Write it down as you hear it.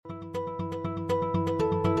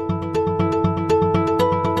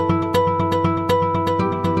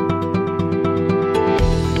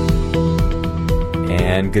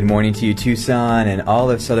And good morning to you, Tucson and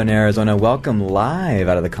all of Southern Arizona. Welcome live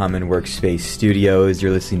out of the Common Workspace Studios.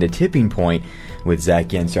 You're listening to Tipping Point with Zach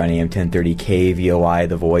Yenser on AM 1030 KVOI,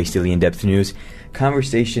 the voice of the in-depth news,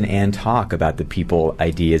 conversation and talk about the people,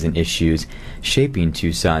 ideas, and issues shaping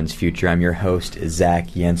Tucson's future. I'm your host, Zach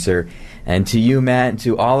Yenser. And to you, Matt, and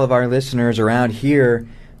to all of our listeners around here,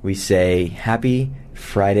 we say Happy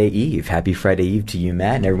Friday Eve. Happy Friday Eve to you,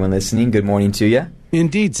 Matt, and everyone listening. Good morning to you.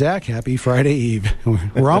 Indeed, Zach. Happy Friday Eve.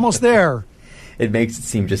 We're almost there. It makes it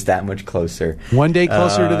seem just that much closer. One day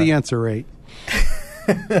closer to the answer rate.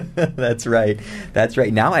 That's right. That's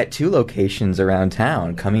right. Now at 2 locations around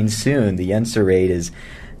town. Coming soon, the Yenser rate is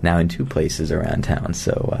now in 2 places around town.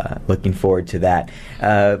 So looking forward to that.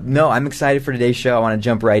 No, I'm excited for today's show. I want to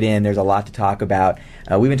jump right in. There's a lot to talk about.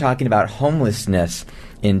 We've been talking about homelessness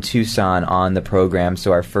in Tucson on the program.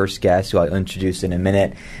 So our first guest, who I'll introduce in a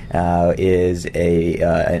minute, is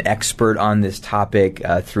an expert on this topic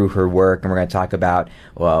through her work, and we're going to talk about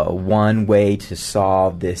one way to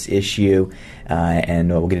solve this issue, and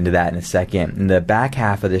we'll get into that in a second. In the back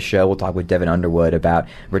half of the show, we'll talk with Devin Underwood about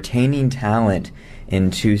retaining talent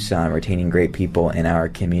in Tucson, retaining great people in our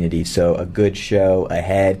community. So a good show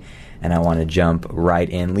ahead. And I want to jump right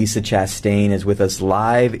in. Lisa Chastain is with us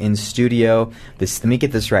live in studio. Let me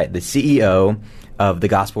get this right. The CEO of the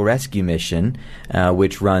Gospel Rescue Mission,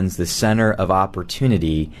 which runs the Center of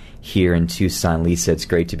Opportunity here in Tucson. Lisa, it's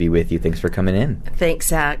great to be with you. Thanks for coming in. Thanks,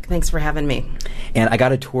 Zach. Thanks for having me. And I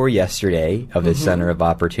got a tour yesterday of the Center of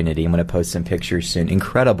Opportunity. I'm going to post some pictures soon.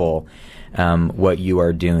 Incredible. What you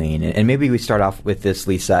are doing. And maybe we start off with this,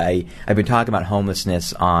 Lisa. I've been talking about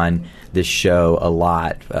homelessness on this show a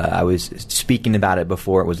lot. I was speaking about it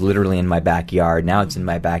before. It was literally in my backyard. Now it's in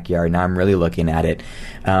my backyard. Now I'm really looking at it.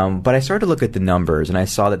 But I started to look at the numbers, and I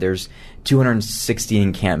saw that there's 260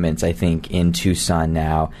 encampments, I think, in Tucson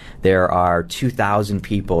now. There are 2,000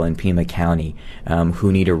 people in Pima County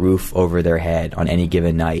who need a roof over their head on any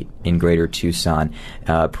given night in greater Tucson.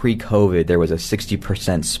 Pre-COVID, there was a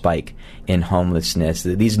 60% spike in homelessness.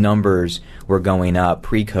 These numbers were going up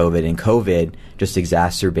pre-COVID, and COVID just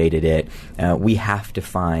exacerbated it. We have to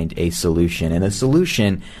find a solution. And the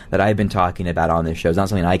solution that I've been talking about on this show is not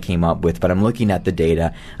something I came up with, but I'm looking at the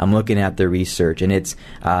data, I'm looking at the research, and it's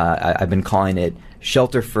I've been calling it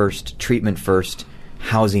shelter first, treatment first,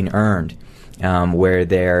 housing earned. Where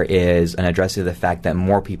there is an addressing of the fact that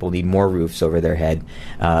more people need more roofs over their head,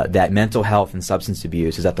 that mental health and substance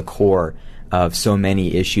abuse is at the core of so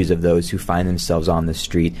many issues of those who find themselves on the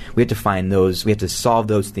street. We have to find those, we have to solve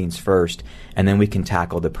those things first, and then we can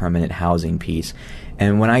tackle the permanent housing piece.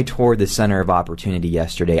 And when I toured the Center of Opportunity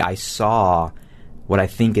yesterday, I saw what I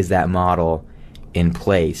think is that model in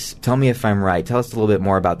place. Tell me if I'm right. Tell us a little bit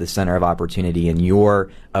more about the Center of Opportunity and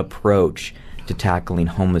your approach to tackling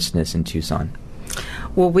homelessness in Tucson.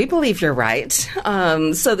 Well, we believe you're right.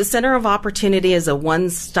 So the Center of Opportunity is a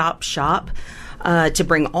one-stop shop to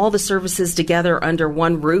bring all the services together under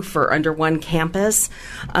one roof or under one campus.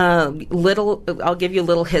 I'll give you a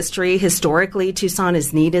little history. Historically, Tucson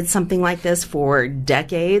has needed something like this for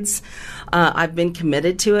decades. I've been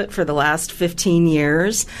committed to it for the last 15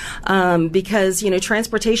 years because,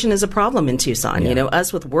 transportation is a problem in Tucson. Yeah.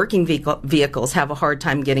 Us with working vehicles have a hard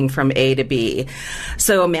time getting from A to B.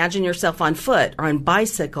 So imagine yourself on foot or on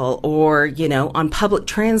bicycle or, on public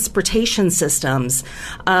transportation systems.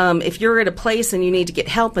 If you're at a place and you need to get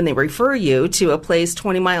help and they refer you to a place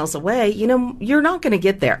 20 miles away, you're not going to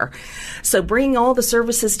get there. So bringing all the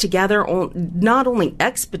services together not only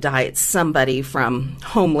expedites somebody from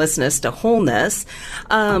homelessness to wholeness,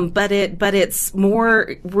 but it's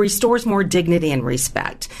restores more dignity and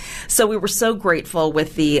respect. So we were so grateful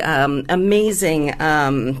with the amazing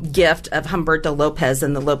gift of Humberto Lopez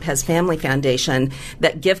and the Lopez Family Foundation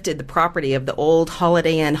that gifted the property of the old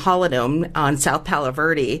Holiday Inn Holidome on South Palo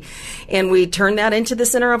Verde, and we turned that into the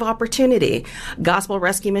Center of Opportunity. Gospel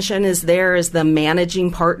Rescue Mission is there as the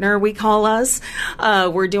managing partner, we call us.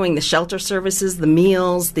 We're doing the shelter services, the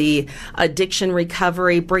meals, the addiction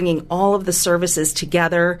recovery, bringing all of the services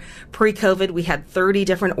together. Pre-COVID, we had 30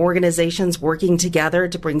 different organizations working together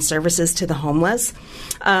to bring services to the homeless.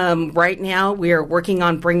 Right now, we are working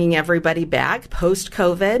on bringing everybody back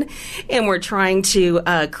post-COVID, and we're trying to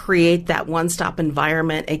create that one-stop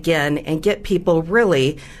environment again and get people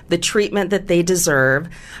really the treatment that they deserve,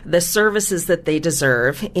 the services that they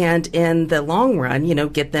deserve, and in the long run,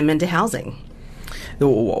 get them into housing.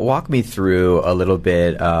 Walk me through a little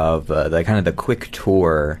bit of the quick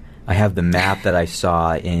tour. I have the map that I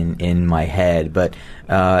saw in my head, but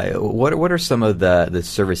what are some of the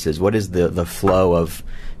services? What is the flow of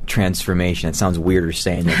transformation? It sounds weirder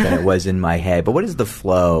saying it than it was in my head, but what is the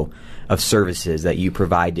flow services that you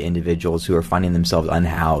provide to individuals who are finding themselves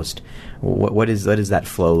unhoused. What does that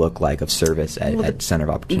flow look like of service at Center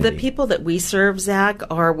of Opportunity? The people that we serve, Zach,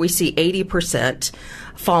 we see 80%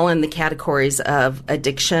 fall in the categories of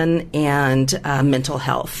addiction and mental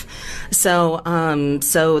health. So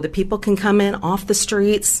the people can come in off the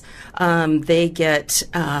streets. They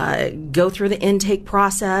go through the intake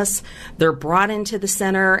process. They're brought into the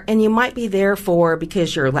center, and you might be there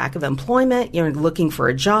because your lack of employment, you're looking for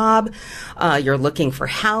a job, you're looking for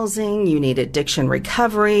housing, you need addiction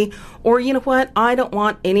recovery, or you know what? I don't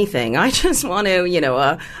want anything. I just want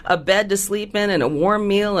to, a bed to sleep in and a warm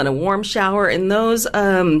meal and a warm shower. And those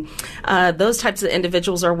types of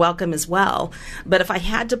individuals are welcome as well. But if I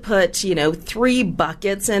had to put, 3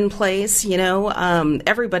 buckets in place,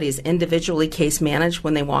 everybody's individually case managed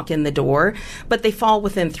when they walk in the door, but they fall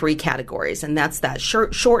within 3 categories. And that's that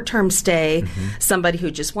short-term stay, somebody who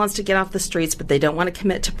just wants to get off the streets, but they don't want to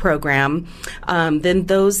commit to program. Then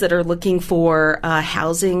those that are looking for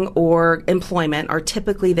housing or employment are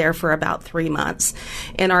typically there for about 3 months.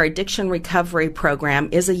 And our addiction recovery program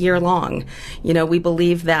is a year long. We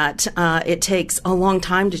believe that it takes a long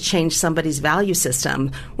time to change somebody's value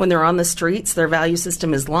system. When they're on the streets, their value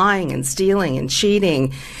system is lying and stealing and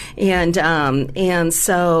cheating. And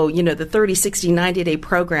so, the 30, 60, 90-day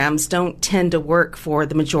programs don't tend to work for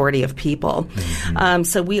the majority of people.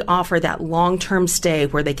 So we offer that long-term stay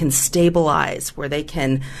where they can stabilize, where they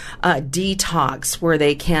can detox, where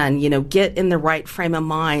they can, get in the right frame of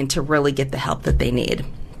mind to really get the help that they need.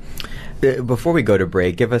 Before we go to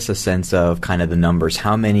break, give us a sense of kind of the numbers.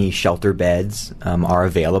 How many shelter beds are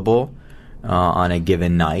available on a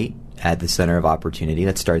given night at the Center of Opportunity?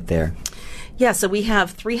 Let's start there. Yeah, so we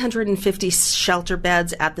have 350 shelter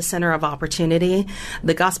beds at the Center of Opportunity.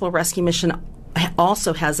 The Gospel Rescue Mission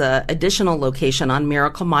also has an additional location on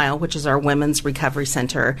Miracle Mile, which is our women's recovery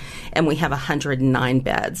center, and we have 109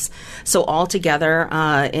 beds. So altogether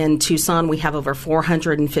in Tucson, we have over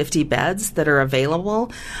 450 beds that are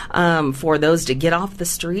available for those to get off the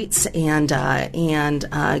streets and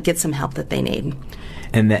get some help that they need.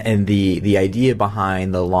 And the idea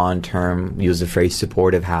behind the long-term, use the phrase,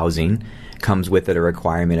 supportive housing comes with it a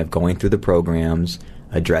requirement of going through the programs,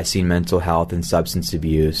 addressing mental health and substance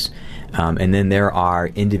abuse. And then there are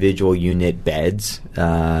individual unit beds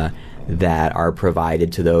that are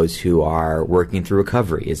provided to those who are working through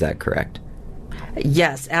recovery. Is that correct?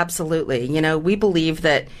 Yes, absolutely. We believe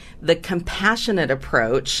that the compassionate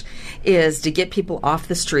approach is to get people off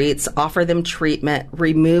the streets, offer them treatment,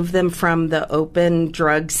 remove them from the open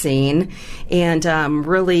drug scene, and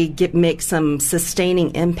really make some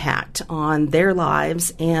sustaining impact on their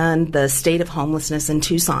lives and the state of homelessness in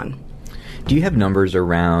Tucson. Do you have numbers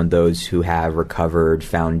around those who have recovered,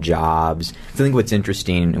 found jobs? I think what's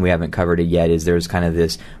interesting, and we haven't covered it yet, is there's kind of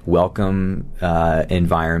this welcome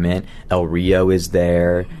environment. El Rio is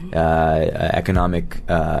there. Economic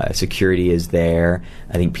security is there.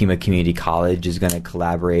 I think Pima Community College is going to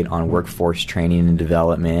collaborate on workforce training and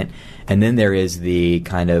development. And then there is the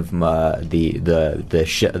kind of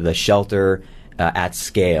the shelter at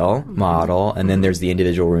scale model, and then there's the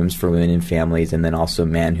individual rooms for women and families, and then also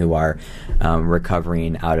men who are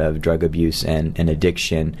recovering out of drug abuse and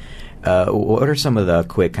addiction. What are some of the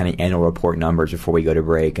quick kind of annual report numbers before we go to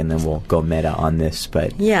break, and then we'll go meta on this?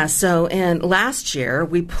 But so last year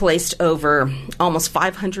we placed over almost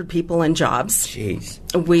 500 people in jobs. Jeez.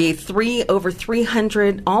 Over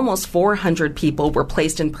 300, almost 400 people were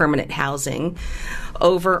placed in permanent housing.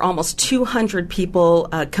 Over almost 200 people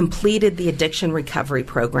completed the addiction recovery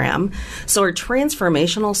program. So our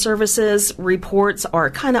transformational services reports are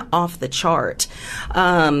kind of off the chart.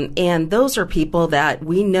 And those are people that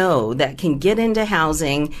we know that can get into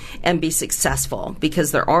housing and be successful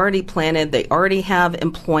because they're already planted, they already have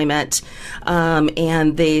employment,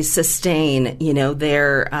 and they sustain,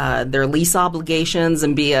 their lease obligations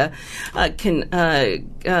and be a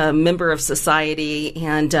member of society.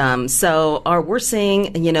 And so we're seeing,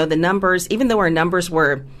 the numbers, even though our numbers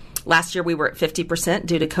were, last year we were at 50%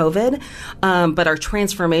 due to COVID, but our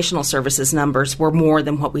transformational services numbers were more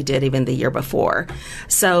than what we did even the year before.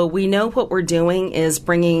 So we know what we're doing is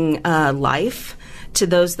bringing life to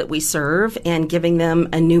those that we serve and giving them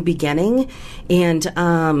a new beginning.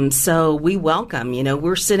 And so we welcome,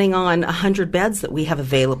 we're sitting on 100 beds that we have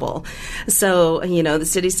available. So, the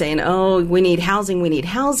city's saying, oh, we need housing.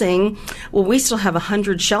 Well, we still have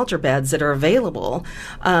 100 shelter beds that are available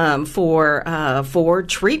for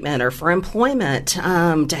treatment or for employment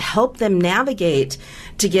to help them navigate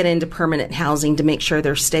to get into permanent housing to make sure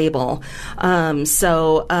they're stable.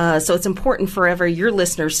 So it's important for your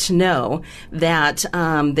listeners to know that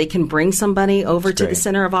that they can bring somebody over to the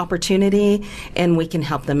Center of Opportunity, and we can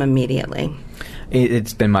help them immediately.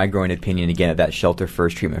 It's been my growing opinion, again, that Shelter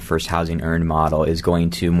First, Treatment First, Housing Earned model is going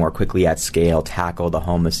to more quickly at scale tackle the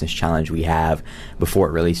homelessness challenge we have before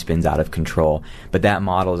it really spins out of control. But that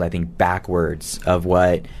model is, I think, backwards of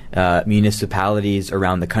what municipalities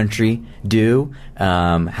around the country do.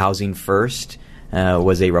 Housing First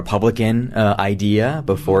was a Republican idea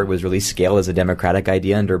before it was really scaled as a Democratic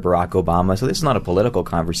idea under Barack Obama. So this is not a political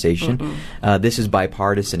conversation. This is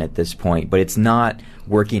bipartisan at this point, but it's not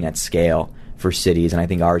working at scale for cities, and I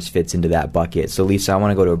think ours fits into that bucket. So, Lisa, I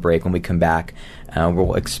want to go to a break. When we come back,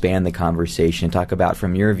 we'll expand the conversation and talk about,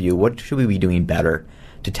 from your view, what should we be doing better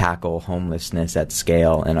to tackle homelessness at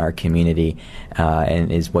scale in our community,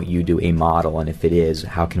 and is what you do a model? And if it is,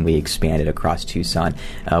 how can we expand it across Tucson?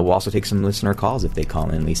 We'll also take some listener calls if they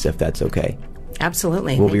call in, Lisa, if that's okay.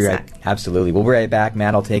 Absolutely. We'll be right back.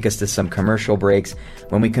 Matt will take us to some commercial breaks.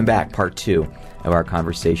 When we come back, part 2 of our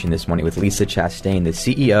conversasation this morning with Lisa Chastain, the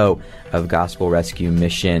CEO of Gospel Rescue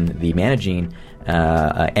Mission, the managing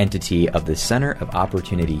entity of the Center of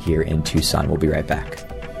Opportunity here in Tucson. We'll be right back.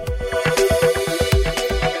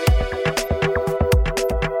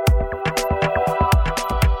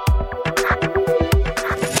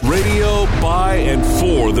 Radio by and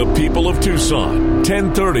for the people of Tucson.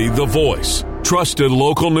 1030 The Voice. Trusted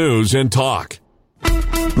local news and talk.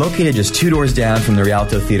 Located just 2 doors down from the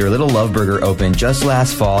Rialto Theater, Little Love Burger opened just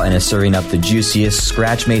last fall and is serving up the juiciest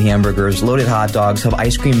scratch-made hamburgers, loaded hot dogs, have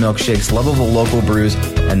ice cream milkshakes, lovable local brews,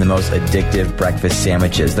 and the most addictive breakfast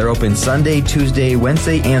sandwiches. They're open Sunday, Tuesday,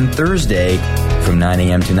 Wednesday, and Thursday from 9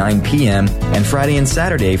 a.m. to 9 p.m. and Friday and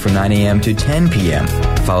Saturday from 9 a.m. to 10 p.m.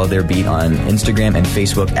 Follow their beat on Instagram and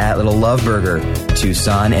Facebook at Little Love Burger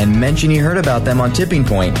Tucson and mention you heard about them on Tipping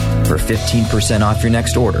Point for 15% off your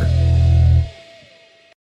next order.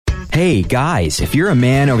 Hey guys, if you're a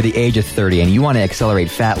man over the age of 30 and you want to accelerate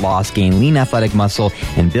fat loss, gain lean athletic muscle,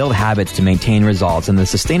 and build habits to maintain results, then the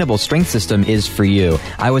Sustainable Strength System is for you.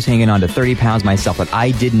 I was hanging on to 30 pounds myself that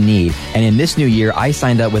I didn't need, and in this new year, I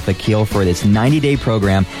signed up with Akil for this 90-day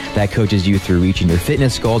program that coaches you through reaching your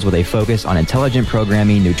fitness goals with a focus on intelligent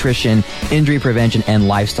programming, nutrition, injury prevention, and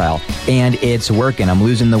lifestyle. And it's working. I'm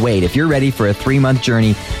losing the weight. If you're ready for a 3-month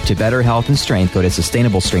journey to better health and strength, go to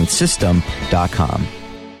sustainablestrengthsystem.com.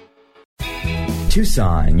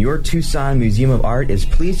 Tucson, your Tucson Museum of Art is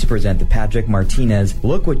pleased to present the Patrick Martinez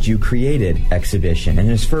Look What You Created exhibition. In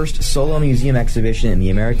his first solo museum exhibition in the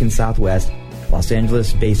American Southwest, Los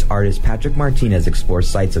Angeles-based artist Patrick Martinez explores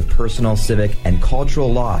sites of personal, civic, and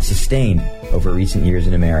cultural loss sustained over recent years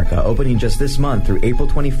in America. Opening just this month through April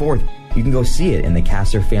 24th, you can go see it in the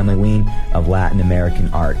Kasser Family Wing of Latin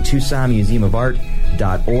American Art.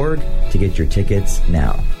 TucsonMuseumofArt.org to get your tickets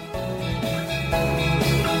now.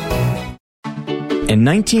 In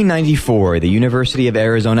 1994, the University of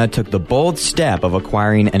Arizona took the bold step of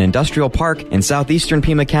acquiring an industrial park in southeastern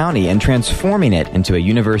Pima County and transforming it into a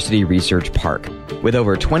university research park. With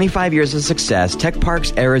over 25 years of success, Tech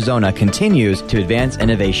Parks Arizona continues to advance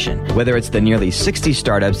innovation. Whether it's the nearly 60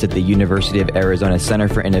 startups at the University of Arizona Center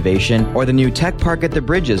for Innovation or the new Tech Park at the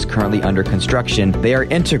Bridges currently under construction, they are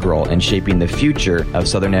integral in shaping the future of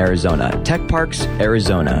Southern Arizona. Tech Parks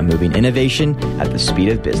Arizona, moving innovation at the speed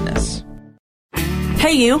of business.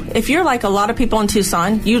 Hey you, if you're like a lot of people in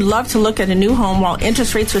Tucson, you'd love to look at a new home while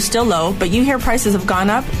interest rates are still low, but you hear prices have gone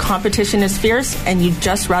up, competition is fierce, and you'd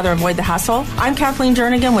just rather avoid the hassle? I'm Kathleen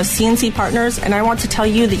Jernigan with CNC Partners, and I want to tell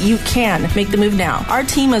you that you can make the move now. Our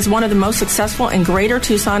team is one of the most successful in Greater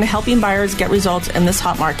Tucson, helping buyers get results in this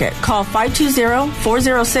hot market. Call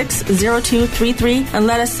 520-406-0233 and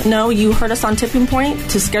let us know you heard us on Tipping Point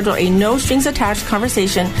to schedule a no-strings-attached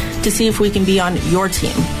conversation to see if we can be on your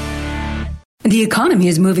team. The economy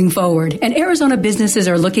is moving forward, and Arizona businesses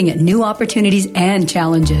are looking at new opportunities and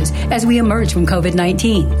challenges as we emerge from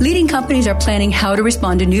COVID-19. Leading companies are planning how to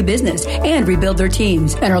respond to new business and rebuild their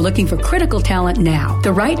teams and are looking for critical talent now.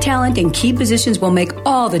 The right talent in key positions will make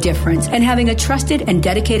all the difference, and having a trusted and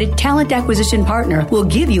dedicated talent acquisition partner will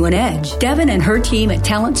give you an edge. Devin and her team at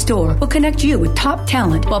Talent Store will connect you with top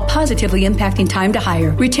talent while positively impacting time to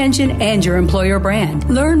hire, retention, and your employer brand.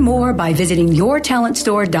 Learn more by visiting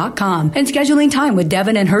yourtalentstore.com and scheduling time with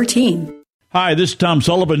Devin and her team. Hi, this is Tom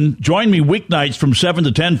Sullivan. Join me weeknights from 7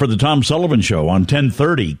 to 10 for the Tom Sullivan Show on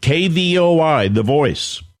 1030 KVOI, The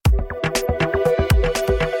Voice.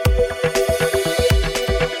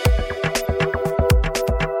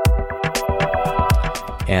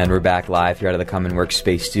 And we're back live here out of the Common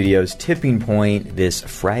Workspace Studios. Tipping Point this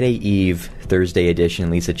Friday Eve Thursday edition.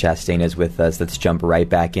 Lisa Chastain is with us. Let's jump right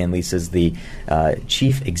back in. Lisa's the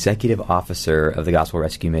Chief Executive Officer of the Gospel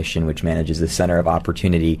Rescue Mission, which manages the Center of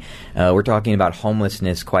Opportunity. We're talking about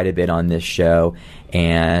homelessness quite a bit on this show,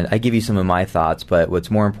 and I give you some of my thoughts, but what's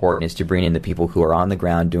more important is to bring in the people who are on the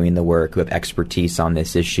ground doing the work, who have expertise on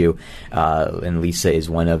this issue, and Lisa is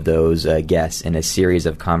one of those guests in a series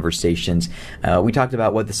of conversations. We talked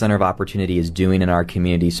about what the Center of Opportunity is doing in our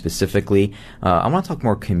community specifically. I want to talk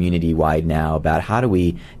more community-wide now about how do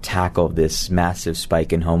we tackle this massive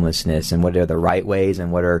spike in homelessness, and what are the right ways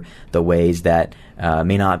and what are the ways that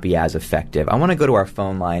may not be as effective. I want to go to our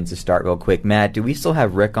phone lines to start real quick. Matt, do we still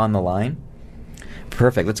have Rick on the line?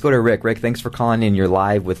 Perfect. Let's go to Rick. Rick, thanks for calling in. You're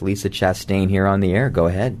live with Lisa Chastain here on the air. Go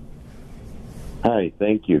ahead. Hi,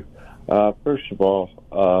 thank you. First of all,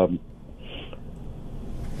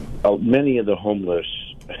 many of the homeless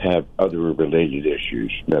have other related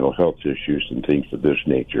issues, mental health issues and things of this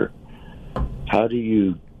nature. How do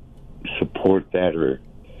you support that or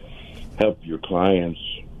help your clients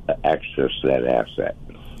access that asset?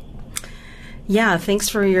 Yeah, thanks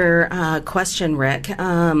for your question, Rick.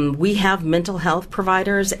 We have mental health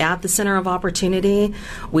providers at the Center of Opportunity.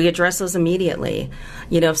 We address those immediately.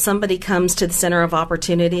 You know, if somebody comes to the Center of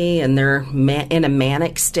Opportunity and they're in a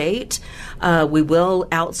manic state, we will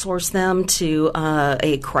outsource them to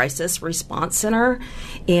a crisis response center,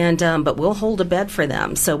 and but we'll hold a bed for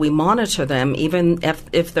them. So we monitor them even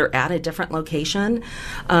if they're at a different location,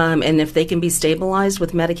 and if they can be stabilized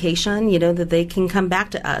with medication, you know, that they can come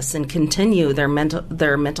back to us and continue their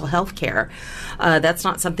mental health care. That's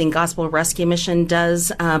not something Gospel Rescue Mission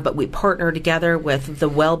does, but we partner together with the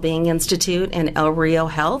Wellbeing Institute and El Rio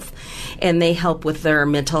Health, and they help with their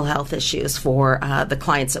mental health issues for the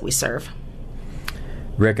clients that we serve.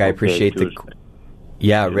 Rick, I appreciate the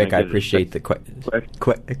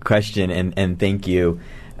question, and thank you,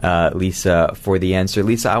 Lisa, for the answer.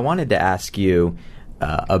 Lisa, I wanted to ask you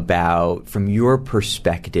about, from your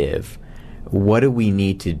perspective, what do we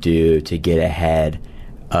need to do to get ahead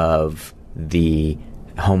of the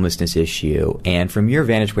homelessness issue? And from your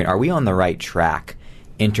vantage point, are we on the right track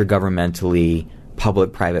intergovernmentally,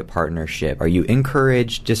 public-private partnership? Are you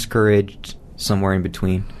encouraged, discouraged, somewhere in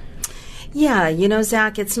between? Yeah, you know,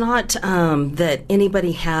 Zach, it's not that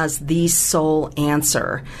anybody has the sole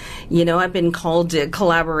answer. You know, I've been called to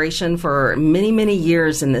collaboration for many, many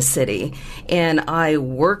years in the city, and I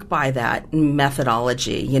work by that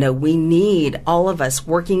methodology. You know, we need all of us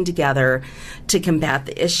working together to combat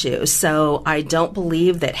the issue. So I don't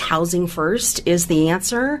believe that housing first is the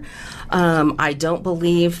answer. I don't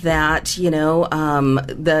believe that, you know,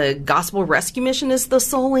 the Gospel Rescue Mission is the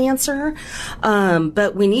sole answer,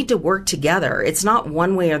 but we need to work together. It's not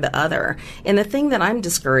one way or the other. And the thing that I'm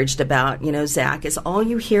discouraged about, you know, Zach, is all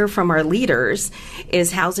you hear from our leaders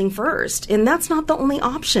is housing first. And that's not the only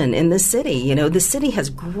option in the city. You know, the city has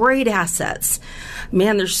great assets.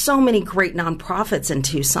 Man, there's so many great nonprofits in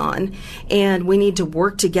Tucson, and we need to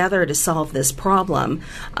work together to solve this problem.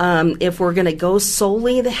 If we're going to go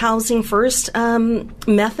solely the housing first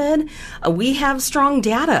method, we have strong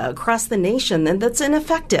data across the nation that's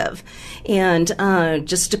ineffective. And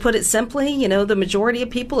just to put it simply, you know, the majority of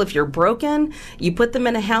people, if you're broken, you put them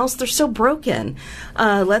in a house, they're so broken.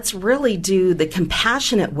 Let's really do the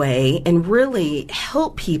compassionate way and really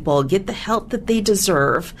help people get the help that they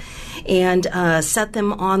deserve, and set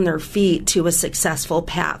them on their feet to a successful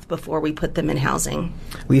path before we put them in housing.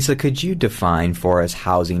 Lisa, could you define for us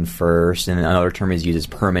housing first, and another term is used as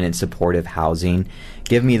permanent supportive housing?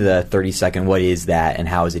 Give me the 30-second, what is that, and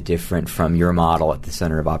how is it different from your model at the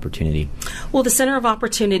Center of Opportunity? Well, the Center of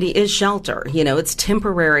Opportunity is shelter. You know, it's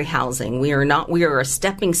temporary housing. We are a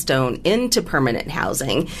stepping stone into permanent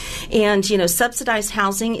housing. And, you know, subsidized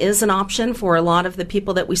housing is an option for a lot of the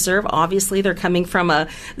people that we serve. Obviously, they're coming from a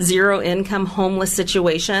zero-income homeless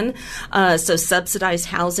situation. So subsidized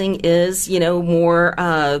housing is, you know, more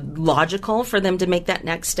logical for them to make that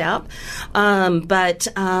next step. But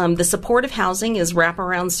the supportive housing is wraparound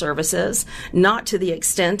services, not to the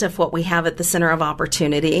extent of what we have at the Center of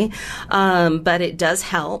Opportunity, but it does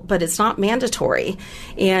help, but it's not mandatory.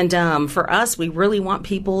 And for us, we really want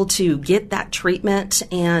people to get that treatment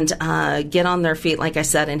and get on their feet, like I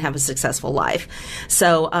said, and have a successful life.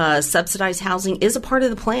 So subsidized housing is a part of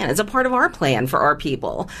the plan. It's a part of our plan for our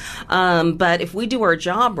people. But if we do our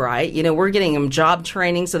job right, you know, we're getting them job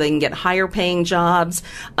training so they can get higher paying jobs,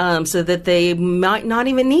 so that they might not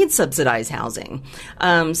even need subsidized housing.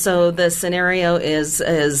 So the scenario is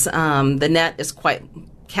the net is quite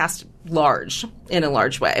cast large in a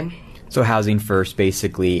large way. So housing first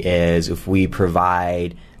basically is if we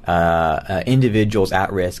provide individuals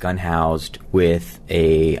at risk, unhoused, with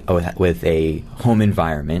a home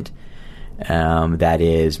environment that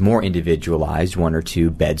is more individualized, 1 or 2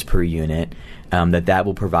 beds per unit, that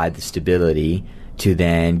will provide the stability to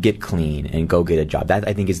then get clean and go get a job. That,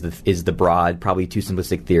 I think, is the broad, probably too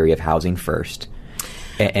simplistic theory of housing first.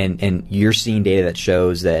 And you're seeing data that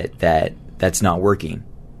shows that's not working,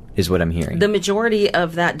 is what I'm hearing. The majority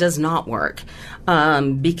of that does not work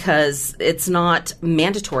because it's not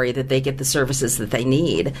mandatory that they get the services that they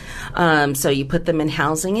need. So you put them in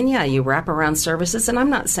housing, and you wrap around services. And I'm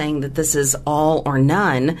not saying that this is all or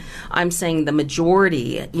none. I'm saying the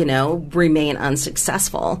majority, remain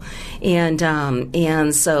unsuccessful.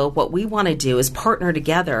 And so what we want to do is partner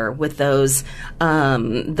together with those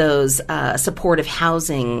supportive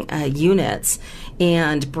housing units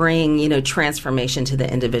and bring, transformation to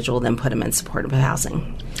the individual, then put them in supportive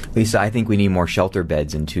housing. Lisa, I think we need more shelter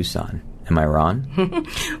beds in Tucson. Am I wrong?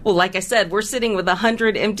 Well, like I said, we're sitting with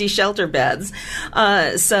 100 empty shelter beds.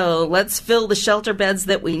 So let's fill the shelter beds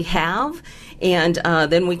that we have, and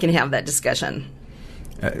then we can have that discussion.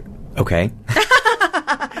 Okay.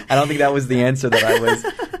 I don't think that was the answer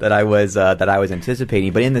that I was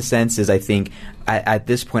anticipating. But in the sense is, I think at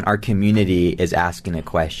this point our community is asking a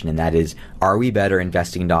question, and that is: are we better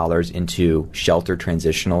investing dollars into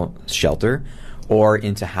transitional shelter, or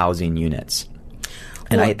into housing units?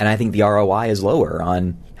 And I think the ROI is lower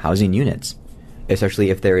on housing units, especially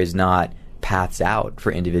if there is not paths out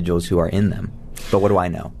for individuals who are in them. But what do I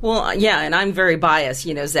know? Well, yeah, and I'm very biased,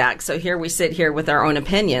 Zach. So here we sit here with our own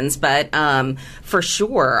opinions. But for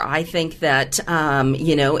sure, I think that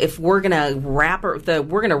if we're going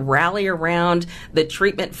to rally around the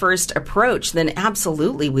treatment first approach, then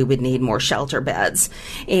absolutely we would need more shelter beds.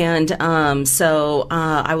 And so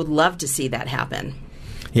I would love to see that happen.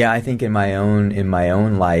 Yeah, I think in my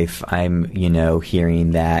own life, I'm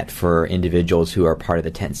hearing that for individuals who are part of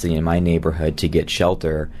the tent city in my neighborhood to get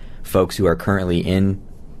shelter, folks who are currently in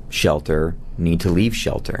shelter need to leave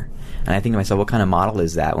shelter. And I think to myself, what kind of model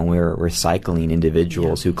is that when we're recycling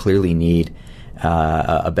individuals who clearly need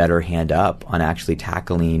a better hand up on actually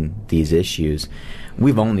tackling these issues?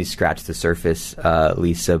 We've only scratched the surface,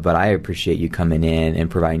 Lisa, but I appreciate you coming in and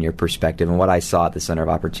providing your perspective. And what I saw at the Center of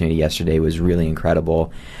Opportunity yesterday was really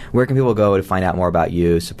incredible. Where can people go to find out more about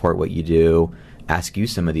you, support what you do, ask you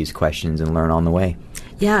some of these questions, and learn on the way?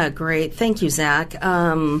 Yeah, great. Thank you, Zach.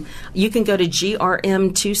 You can go to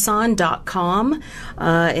grmtucson.com,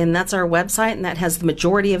 and that's our website, and that has the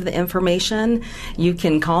majority of the information. You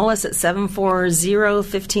can call us at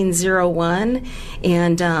 740-1501,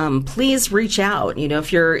 and please reach out.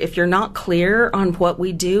 If you're not clear on what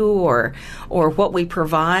we do or what we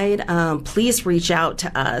provide, please reach out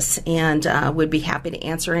to us, and we'd be happy to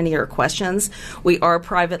answer any of your questions. We are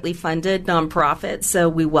privately funded nonprofit, so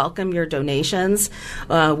we welcome your donations.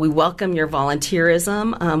 We welcome your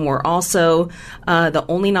volunteerism. We're also the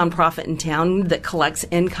only nonprofit in town that collects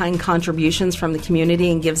in-kind contributions from the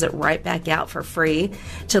community and gives it right back out for free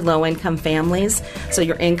to low-income families. So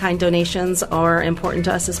your in-kind donations are important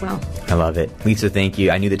to us as well. I love it. Lisa, thank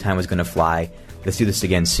you. I knew the time was going to fly. Let's do this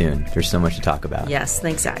again soon. There's so much to talk about. Yes,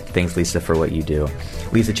 thanks, Zach. Thanks, Lisa, for what you do.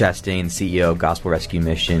 Lisa Chastain, CEO of Gospel Rescue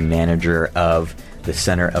Mission, manager of the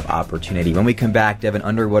Center of Opportunity. When we come back, Devin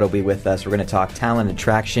Underwood will be with us. We're going to talk talent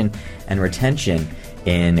attraction and retention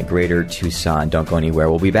in Greater Tucson. Don't go anywhere.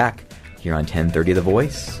 We'll be back here on 1030 The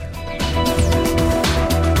Voice.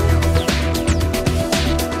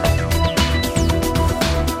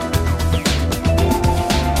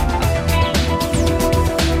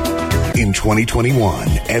 In 2021,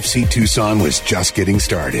 FC Tucson was just getting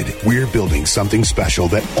started. We're building something special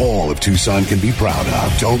that all of Tucson can be proud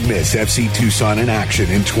of. Don't miss FC Tucson in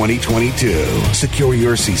action in 2022. Secure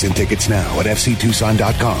your season tickets now at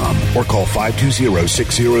fctucson.com or call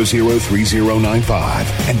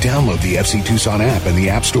 520-600-3095 and download the FC Tucson app in the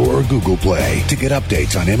App Store or Google Play to get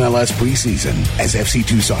updates on MLS preseason as FC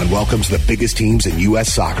Tucson welcomes the biggest teams in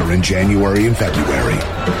U.S. soccer in January and February.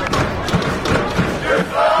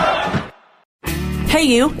 Hey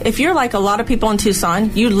you, if you're like a lot of people in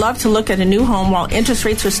Tucson, you'd love to look at a new home while interest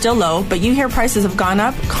rates are still low, but you hear prices have gone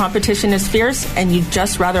up, competition is fierce, and you'd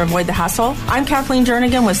just rather avoid the hassle. I'm Kathleen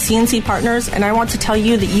Jernigan with CNC Partners, and I want to tell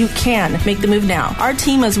you that you can make the move now. Our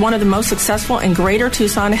team is one of the most successful in Greater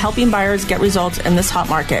Tucson, helping buyers get results in this hot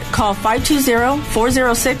market. Call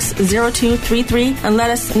 520-406-0233 and let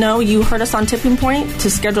us know you heard us on Tipping Point to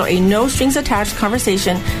schedule a no-strings-attached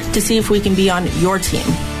conversation to see if we can be on your team.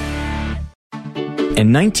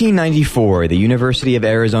 In 1994, the University of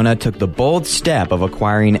Arizona took the bold step of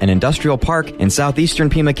acquiring an industrial park in southeastern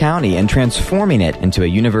Pima County and transforming it into a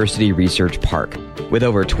university research park. With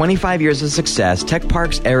over 25 years of success, Tech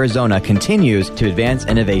Parks Arizona continues to advance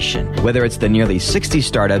innovation. Whether it's the nearly 60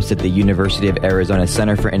 startups at the University of Arizona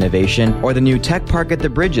Center for Innovation or the new Tech Park at the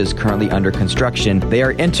Bridges currently under construction, they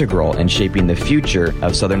are integral in shaping the future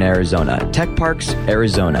of Southern Arizona. Tech Parks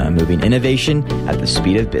Arizona, moving innovation at the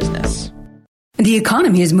speed of business. The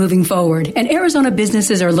economy is moving forward, and Arizona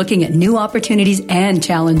businesses are looking at new opportunities and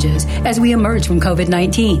challenges as we emerge from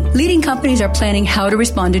COVID-19. Leading companies are planning how to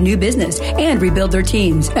respond to new business and rebuild their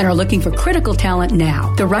teams and are looking for critical talent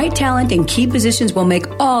now. The right talent in key positions will make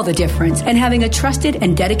all the difference, and having a trusted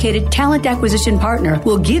and dedicated talent acquisition partner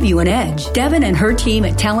will give you an edge. Devin and her team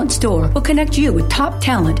at Talent Store will connect you with top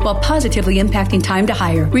talent while positively impacting time to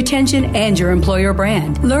hire, retention, and your employer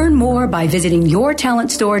brand. Learn more by visiting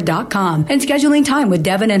yourtalentstore.com and scheduling time with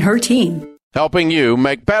Devin and her team. Helping you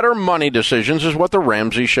make better money decisions is what The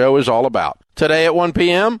Ramsey Show is all about. Today at 1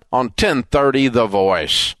 p.m. on 1030 The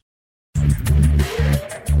Voice.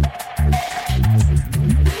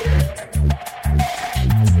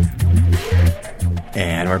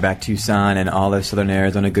 And we're back, Tucson and all of Southern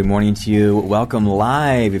Arizona. Good morning to you. Welcome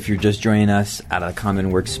live if you're just joining us out of the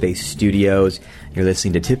Common Workspace Studios. You're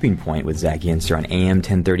listening to Tipping Point with Zach Yenser on AM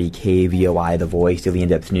 1030 KVOI, The Voice, daily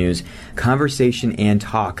in-depth news, conversation and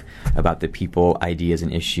talk about the people, ideas,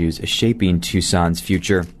 and issues shaping Tucson's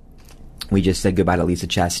future. We just said goodbye to Lisa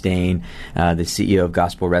Chastain, the CEO of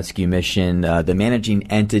Gospel Rescue Mission, the managing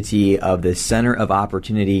entity of the Center of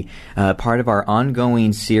Opportunity, part of our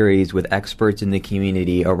ongoing series with experts in the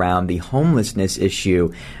community around the homelessness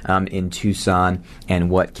issue in Tucson and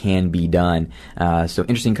what can be done. So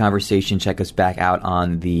interesting conversation. Check us back out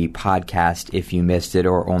on the podcast if you missed it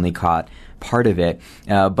or only caught part of it.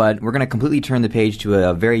 But we're going to completely turn the page to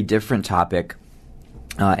a very different topic.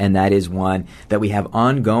 And that is one that we have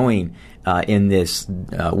ongoing in this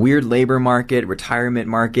weird labor market, retirement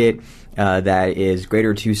market that is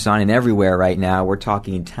Greater Tucson and everywhere right now. We're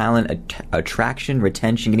talking talent attraction,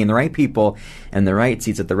 retention, getting the right people in the right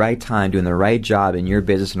seats at the right time, doing the right job in your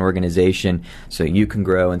business and organization so you can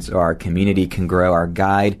grow and so our community can grow. Our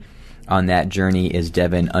guide on that journey is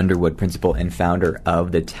Devin Underwood, principal and founder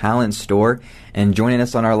of the Talent Store. And joining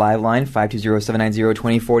us on our live line,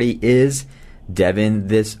 520-790-2040, is Devin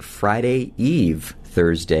this Friday Eve,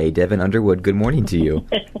 Thursday. Devin Underwood, good morning to you.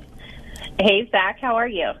 Hey, Zach, how are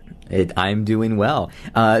you? I'm doing well.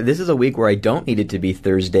 This is a week where I don't need it to be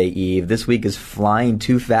Thursday Eve. This week is flying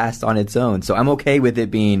too fast on its own, so I'm okay with it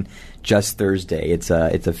being just Thursday. It's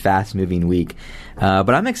a fast-moving week. But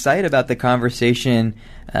I'm excited about the conversation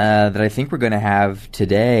that I think we're going to have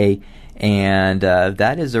today. And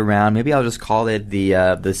that is around, maybe I'll just call it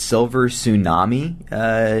the silver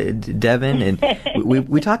tsunami, Devin. And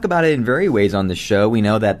we talk about it in various ways on the show. We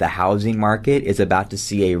know that the housing market is about to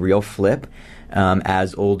see a real flip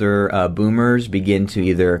as older boomers begin to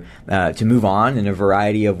either to move on in a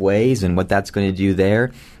variety of ways, and what that's going to do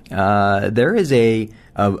there. There is a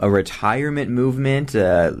retirement movement.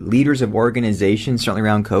 Leaders of organizations, certainly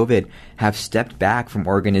around COVID, have stepped back from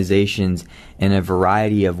organizations in a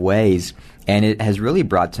variety of ways. And it has really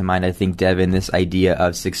brought to mind, I think, Devin, this idea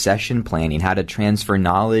of succession planning, how to transfer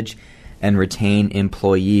knowledge and retain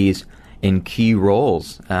employees in key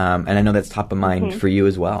roles. And I know that's top of mind for you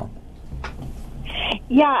as well.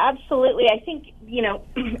 Yeah, absolutely. I think,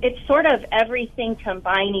 it's sort of everything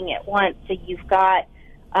combining at once. So you've got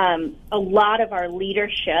a lot of our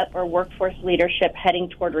leadership or workforce leadership heading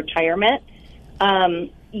toward retirement.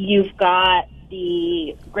 You've got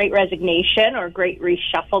the great resignation or great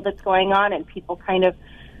reshuffle that's going on, and people kind of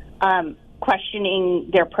questioning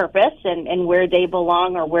their purpose and where they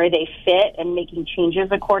belong or where they fit and making changes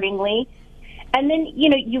accordingly. And then,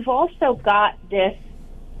 you've also got this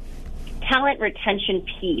talent retention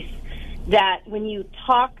piece that when you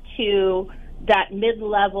talk to that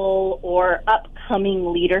mid-level or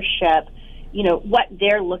upcoming leadership, what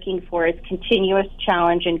they're looking for is continuous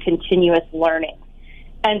challenge and continuous learning.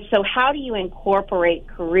 And so how do you incorporate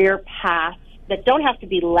career paths that don't have to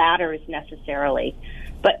be ladders necessarily,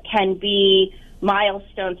 but can be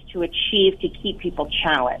milestones to achieve to keep people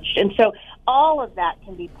challenged? And so all of that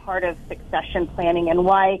can be part of succession planning, and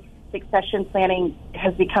why succession planning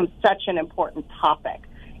has become such an important topic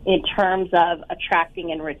in terms of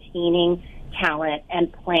attracting and retaining talent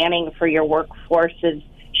and planning for your workforce's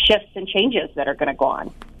shifts and changes that are going to go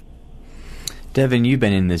on. Devin, you've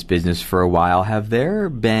been in this business for a while. Have there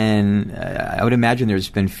been, I would imagine there's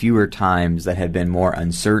been fewer times that have been more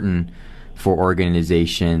uncertain for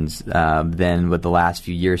organizations than what the last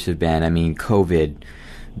few years have been. I mean, COVID,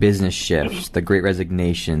 business shifts, the Great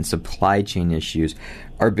Resignation, supply chain issues.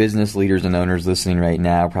 Our business leaders and owners listening right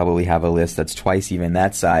now probably have a list that's twice even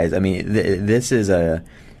that size. I mean, this is a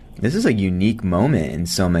unique moment in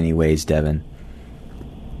so many ways, Devin.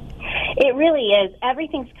 It really is.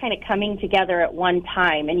 Everything's kind of coming together at one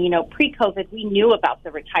time. And, pre-COVID, we knew about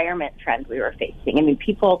the retirement trend we were facing. I mean,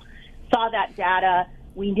 people saw that data.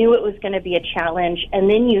 We knew it was going to be a challenge. And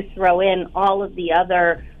then you throw in all of the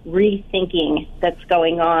other rethinking that's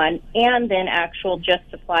going on, and then actual just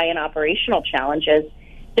supply and operational challenges.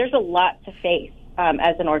 There's a lot to face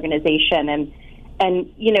as an organization.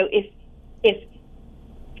 And if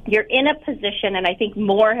you're in a position, and I think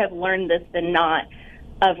more have learned this than not,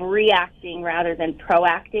 of reacting rather than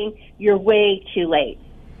proacting, you're way too late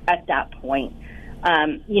at that point.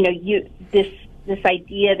 This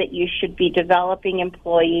idea that you should be developing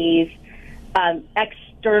employees,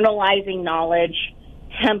 externalizing knowledge,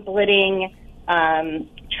 templating,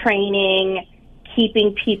 training,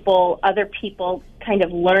 keeping other people kind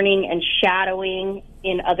of learning and shadowing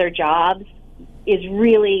in other jobs is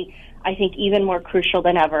really, I think, even more crucial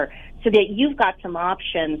than ever, so that you've got some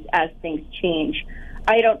options as things change.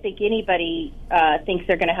 I don't think anybody thinks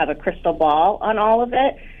they're going to have a crystal ball on all of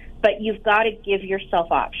it, but you've got to give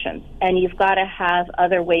yourself options, and you've got to have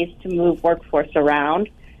other ways to move workforce around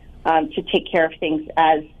to take care of things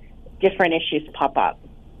as different issues pop up.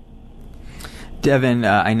 Devin,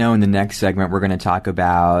 I know in the next segment we're going to talk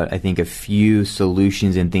about, I think, a few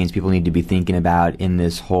solutions and things people need to be thinking about in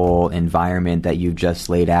this whole environment that you've just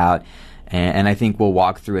laid out. And I think we'll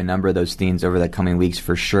walk through a number of those themes over the coming weeks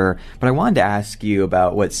for sure. But I wanted to ask you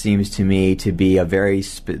about what seems to me to be the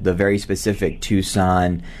very specific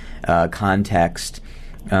Tucson context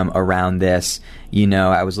around this.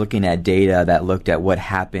 I was looking at data that looked at what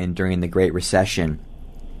happened during the Great Recession.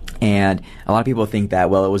 And a lot of people think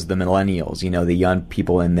that, well, it was the millennials, the young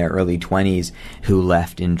people in their early 20s who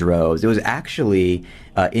left in droves. It was actually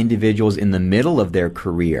individuals in the middle of their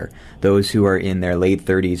career, those who are in their late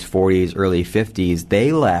 30s, 40s, early 50s.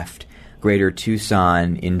 They left Greater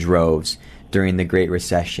Tucson in droves during the Great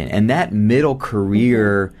Recession. And that middle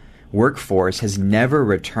career workforce has never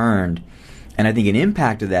returned. And I think an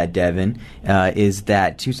impact of that, Devin, is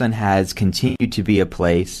that Tucson has continued to be a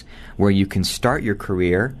place where you can start your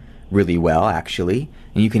career really well, actually,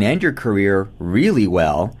 and you can end your career really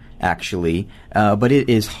well, actually, but it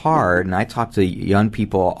is hard, and I talk to young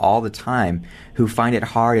people all the time who find it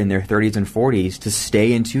hard in their 30s and 40s to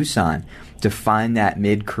stay in Tucson, to find that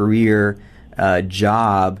mid-career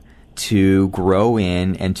job to grow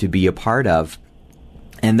in and to be a part of.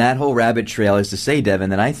 And that whole rabbit trail is to say,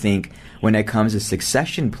 Devin, that I think when it comes to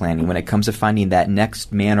succession planning, when it comes to finding that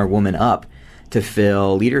next man or woman up to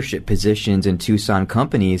fill leadership positions in Tucson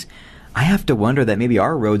companies, I have to wonder that maybe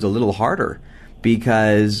our road's a little harder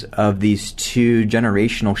because of these two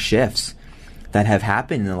generational shifts that have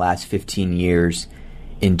happened in the last 15 years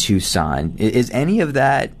in Tucson. Is any of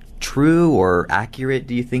that true or accurate,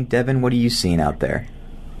 do you think, Devin? What are you seeing out there?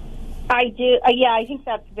 I do. Yeah, I think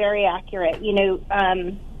that's very accurate.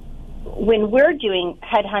 When we're doing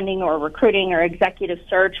headhunting or recruiting or executive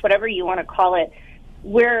search, whatever you want to call it,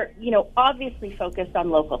 we're, obviously focused on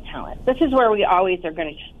local talent. This is where we always are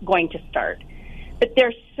going to start. But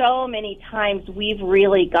there's so many times we've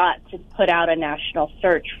really got to put out a national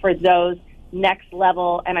search for those next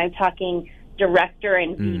level, and I'm talking director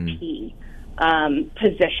and VP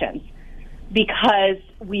positions, because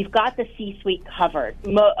we've got the C-suite covered.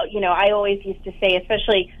 I always used to say,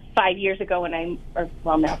 especially 5 years ago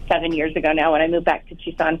now 7 years ago now when I moved back to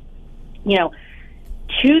Tucson,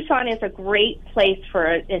 Tucson is a great place for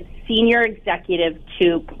a senior executive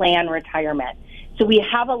to plan retirement. So we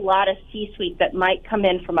have a lot of C-suite that might come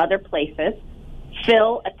in from other places,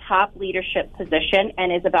 fill a top leadership position,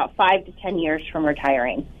 and is about 5 to 10 years from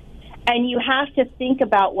retiring. And you have to think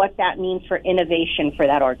about what that means for innovation for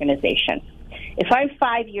that organization. If I'm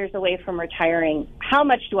 5 years away from retiring, how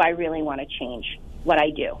much do I really want to change what I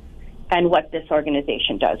do and what this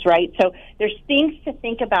organization does, right? So there's things to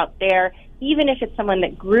think about there. Even if it's someone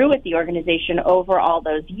that grew with the organization over all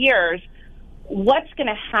those years, what's going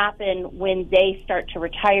to happen when they start to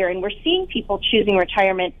retire? And we're seeing people choosing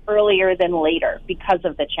retirement earlier than later because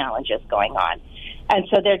of the challenges going on. And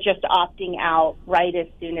so they're just opting out right as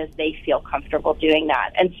soon as they feel comfortable doing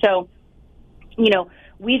that. And so,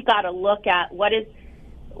 we've got to look at what is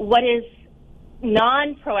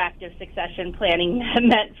non-proactive succession planning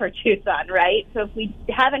meant for Tucson, right? So if we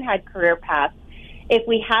haven't had career paths, if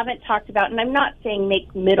we haven't talked about, and I'm not saying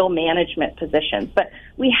make middle management positions, but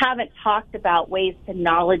we haven't talked about ways to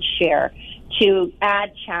knowledge share, to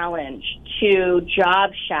add challenge, to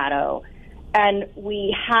job shadow, and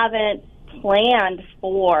we haven't planned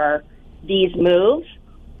for these moves,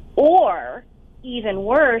 or even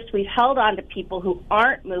worse, we've held on to people who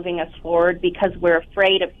aren't moving us forward because we're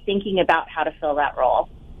afraid of thinking about how to fill that role.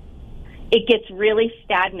 It gets really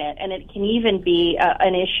stagnant, and it can even be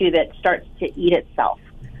an issue that starts to eat itself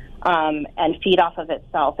and feed off of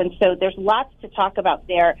itself. And so there's lots to talk about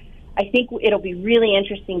there. I think it'll be really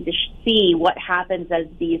interesting to see what happens as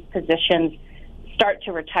these positions start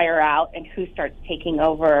to retire out and who starts taking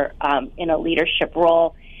over in a leadership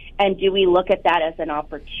role. And do we look at that as an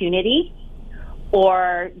opportunity,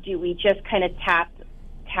 or do we just kind of tap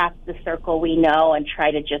the circle we know and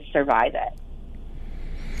try to just survive it?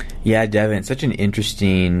 Yeah, Devin, such an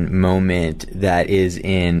interesting moment that is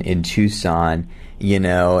in Tucson,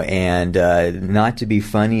 and not to be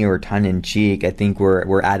funny or tongue-in-cheek, I think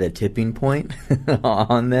we're at a tipping point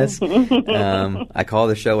on this. I call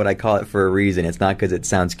the show what I call it for a reason. It's not because it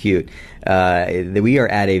sounds cute. We are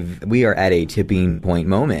at a tipping point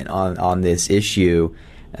moment on this issue.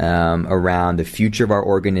 Around the future of our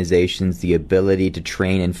organizations, the ability to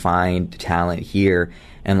train and find talent here.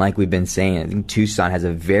 And like we've been saying, I think Tucson has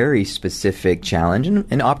a very specific challenge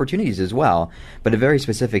and opportunities as well, but a very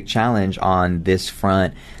specific challenge on this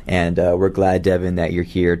front. And we're glad, Devin, that you're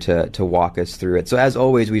here to walk us through it. So as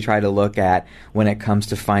always, we try to look at when it comes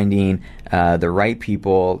to finding the right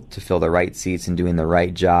people to fill the right seats and doing the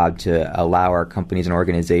right job to allow our companies and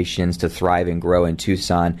organizations to thrive and grow in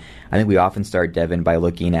Tucson. I think we often start, Devin, by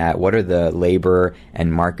looking at what are the labor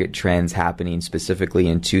and market trends happening specifically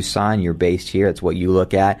in Tucson. You're based here. It's what you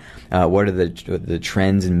look at. What are the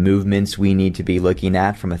trends and movements we need to be looking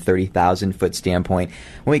at from a 30,000-foot standpoint?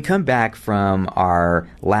 When we come back from our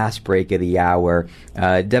last break of the hour,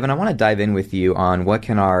 Devin, I want to dive in with you on what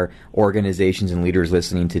can our organizations and leaders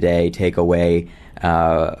listening today take away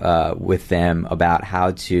with them about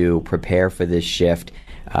how to prepare for this shift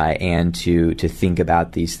and to think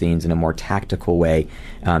about these things in a more tactical way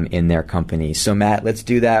in their companies. So, Matt, let's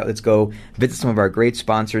do that. Let's go visit some of our great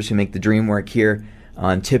sponsors who make the dream work here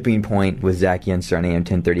on Tipping Point with Zach Yenser on AM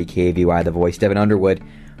 1030 KVY, The Voice. Devin Underwood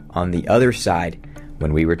on the other side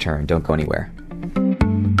when we return. Don't go anywhere.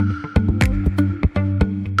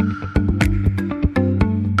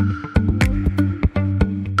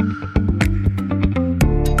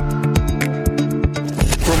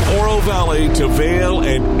 Valley to Vail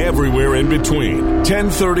and everywhere in between.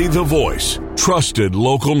 1030 The Voice. Trusted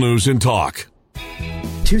local news and talk.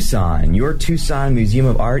 Tucson, your Tucson Museum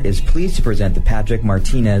of Art is pleased to present the Patrick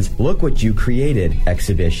Martinez Look What You Created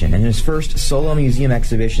exhibition. In his first solo museum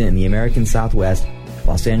exhibition in the American Southwest,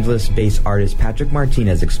 Los Angeles-based artist Patrick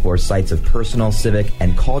Martinez explores sites of personal, civic,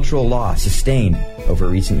 and cultural loss sustained over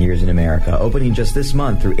recent years in America. Opening just this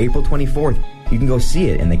month through April 24th, you can go see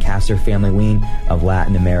it in the Kasser Family Wing of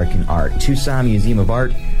Latin American Art.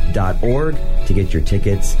 TucsonMuseumofArt.org to get your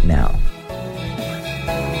tickets now.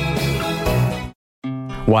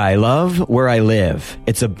 Why I love where I live.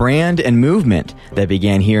 It's a brand and movement that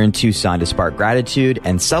began here in Tucson to spark gratitude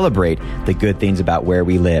and celebrate the good things about where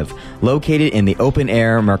we live. Located in the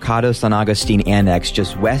open-air Mercado San Agustin Annex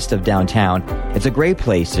just west of downtown, it's a great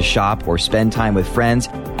place to shop or spend time with friends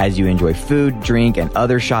as you enjoy food, drink, and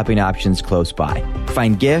other shopping options close by.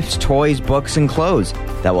 Find gifts, toys, books, and clothes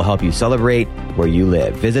that will help you celebrate where you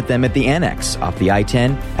live. Visit them at the Annex off the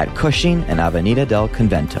I-10 at Cushing and Avenida del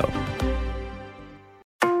Convento.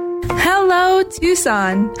 Hello,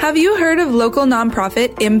 Tucson. Have you heard of local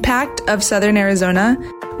nonprofit Impact of Southern Arizona?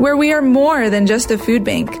 Where we are more than just a food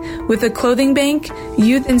bank, with a clothing bank,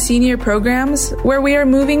 youth and senior programs, where we are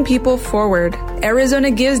moving people forward. Arizona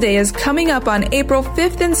Gives Day is coming up on April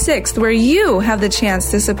 5th and 6th, where you have the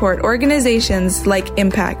chance to support organizations like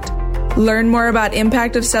Impact. Learn more about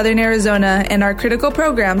Impact of Southern Arizona and our critical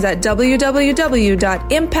programs at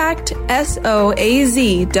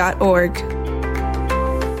www.impactsoaz.org.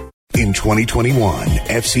 In 2021,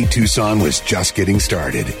 FC Tucson was just getting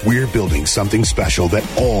started. We're building something special that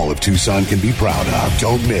all of Tucson can be proud of.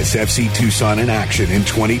 Don't miss FC Tucson in action in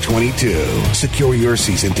 2022. Secure your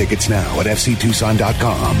season tickets now at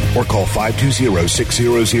fctucson.com or call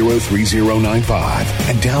 520-600-3095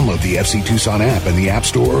 and download the FC Tucson app in the App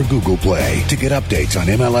Store or Google Play to get updates on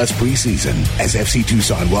MLS preseason as FC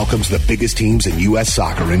Tucson welcomes the biggest teams in U.S.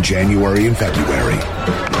 soccer in January and February.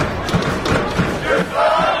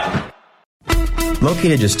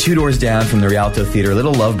 Located just 2 doors down from the Rialto Theater,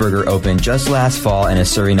 Little Love Burger opened just last fall and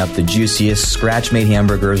is serving up the juiciest scratch-made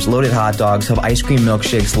hamburgers, loaded hot dogs, have ice cream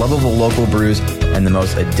milkshakes, lovable local brews, and the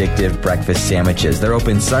most addictive breakfast sandwiches. They're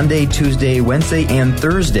open Sunday, Tuesday, Wednesday, and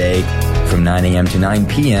Thursday from 9 a.m. to 9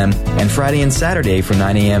 p.m. and Friday and Saturday from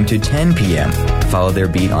 9 a.m. to 10 p.m. Follow their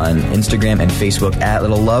beat on Instagram and Facebook at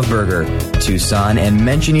Little Love Burger Tucson and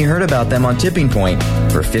mention you heard about them on Tipping Point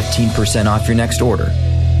for 15% off your next order.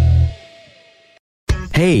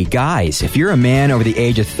 Hey guys, if you're a man over the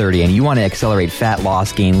age of 30 and you want to accelerate fat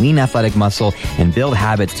loss, gain lean athletic muscle, and build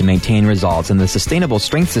habits to maintain results, then the Sustainable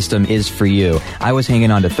Strength System is for you. I was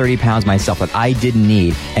hanging on to 30 pounds myself that I didn't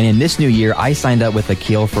need, and in this new year, I signed up with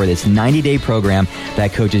Akil for this 90-day program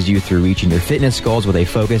that coaches you through reaching your fitness goals with a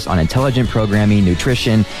focus on intelligent programming,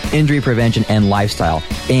 nutrition, injury prevention, and lifestyle.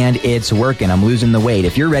 And it's working. I'm losing the weight.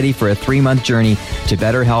 If you're ready for a 3-month journey to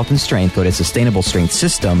better health and strength, go to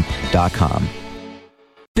sustainablestrengthsystem.com.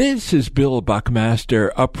 This is Bill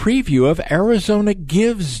Buckmaster, a preview of Arizona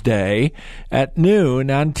Gives Day at noon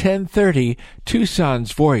on 1030,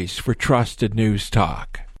 Tucson's voice for trusted news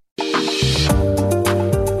talk.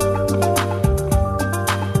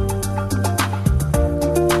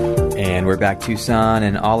 And we're back, Tucson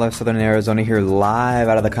and all of Southern Arizona, here live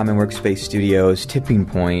out of the Common Workspace Studios, Tipping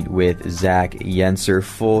Point with Zach Yenser.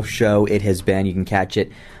 Full show it has been. You can catch it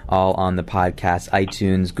all on the podcast,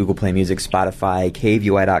 iTunes, Google Play Music, Spotify,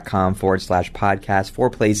 kvui.com/podcast, 4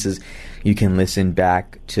 places you can listen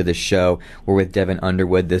back to the show. We're with Devin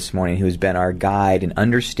Underwood this morning, who's been our guide in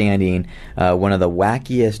understanding one of the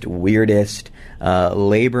wackiest, weirdest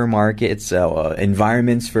labor markets,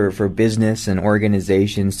 environments for business and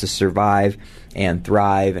organizations to survive and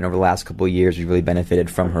thrive. And over the last couple of years, we've really benefited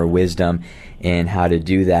from her wisdom in how to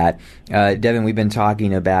do that. Devin, we've been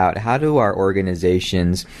talking about how do our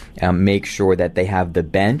organizations make sure that they have the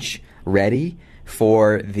bench ready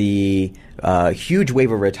for the huge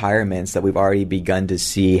wave of retirements that we've already begun to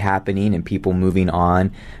see happening and people moving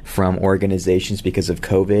on from organizations because of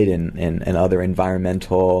COVID and other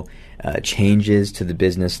environmental changes to the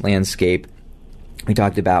business landscape. We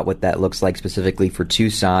talked about what that looks like specifically for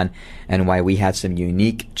Tucson and why we have some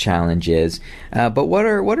unique challenges. But what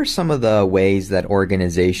are some of the ways that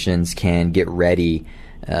organizations can get ready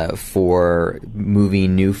for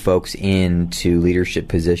moving new folks into leadership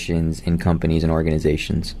positions in companies and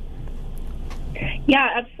organizations? Yeah,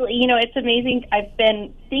 absolutely. You know, it's amazing. I've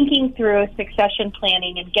been thinking through succession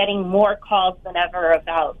planning and getting more calls than ever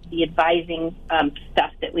about the advising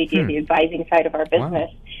stuff that we do, the advising side of our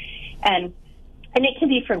business. Wow. And it can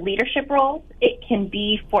be for leadership roles. It can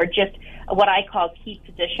be for just what I call key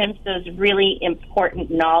positions, those really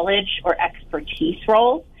important knowledge or expertise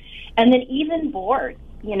roles. And then even boards,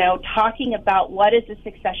 you know, talking about what is the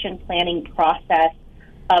succession planning process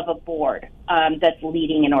of a board that's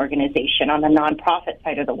leading an organization on the nonprofit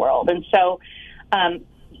side of the world. And so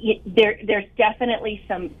there's definitely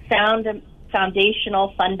some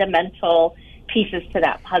foundational, fundamental pieces to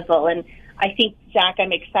that puzzle. And I think, Zach,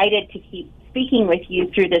 I'm excited to keep speaking with you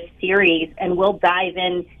through this series, and we'll dive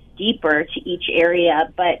in deeper to each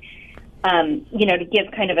area. But, you know, to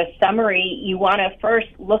give kind of a summary, you want to first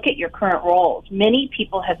look at your current roles. Many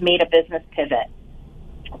people have made a business pivot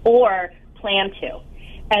or plan to,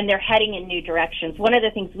 and they're heading in new directions. One of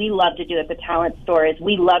the things we love to do at the Talent Store is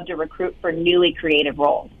we love to recruit for newly created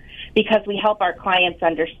roles because we help our clients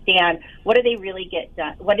understand what do they really get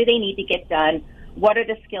done, what do they need to get done, what are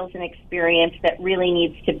the skills and experience that really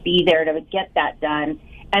needs to be there to get that done,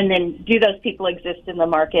 and then do those people exist in the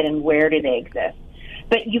market and where do they exist?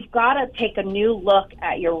 But you've got to take a new look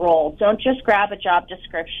at your role. Don't just grab a job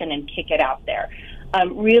description and kick it out there.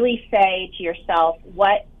 Really say to yourself,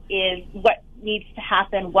 what needs to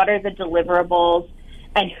happen, what are the deliverables,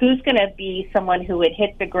 and who's going to be someone who would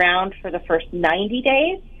hit the ground for the first 90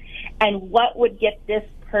 days, and what would get this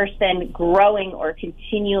person growing or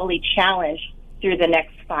continually challenged through the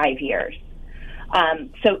next 5 years.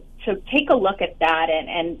 So take a look at that,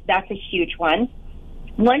 and that's a huge one.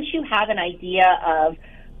 Once you have an idea of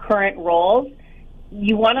current roles,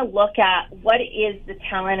 you want to look at what is the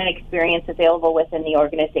talent and experience available within the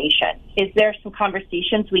organization. Is there some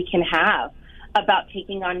conversations we can have about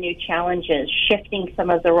taking on new challenges, shifting some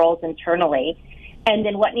of the roles internally, and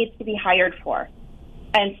then what needs to be hired for?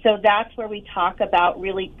 And so that's where we talk about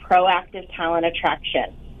really proactive talent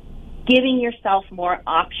attraction, giving yourself more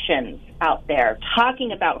options out there,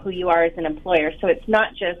 talking about who you are as an employer. So it's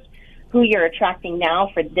not just who you're attracting now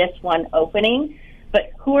for this one opening,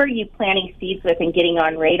 but who are you planting seeds with and getting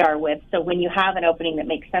on radar with, so when you have an opening that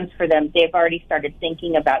makes sense for them, they've already started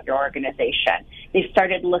thinking about your organization. They've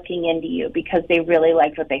started looking into you because they really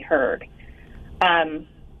liked what they heard.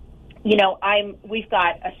 We've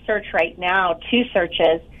got a search right now, 2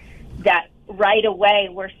 searches that right away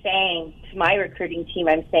we're saying to my recruiting team,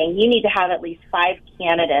 I'm saying you need to have at least 5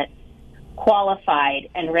 candidates qualified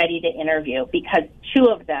and ready to interview, because 2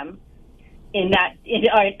 of them in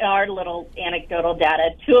our little anecdotal data,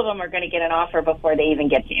 2 of them are going to get an offer before they even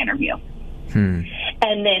get to interview.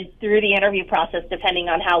 And then through the interview process, depending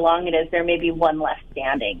on how long it is, there may be 1 left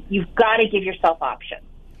standing. You've got to give yourself options.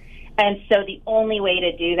 And so the only way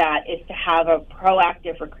to do that is to have a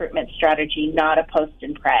proactive recruitment strategy, not a post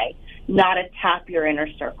and pray, not a tap your inner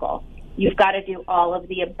circle. You've got to do all of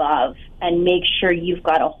the above and make sure you've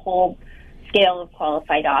got a whole scale of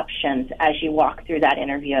qualified options as you walk through that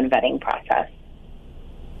interview and vetting process.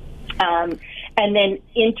 And then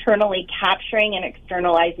internally capturing and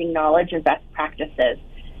externalizing knowledge and best practices.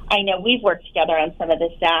 I know we've worked together on some of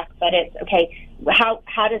this, Zach, but it's, okay,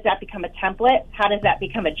 how does that become a template? How does that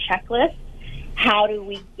become a checklist? How do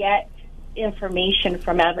we get information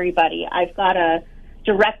from everybody? I've got a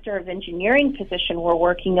director of engineering position we're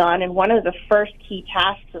working on, and one of the first key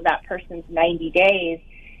tasks of that person's 90 days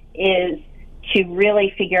is to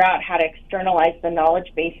really figure out how to externalize the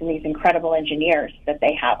knowledge base in these incredible engineers that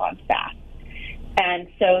they have on staff. And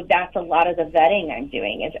so that's a lot of the vetting I'm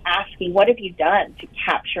doing, is asking, what have you done to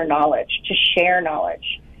capture knowledge, to share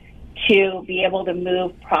knowledge, to be able to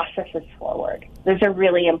move processes forward? Those are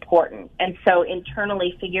really important. And so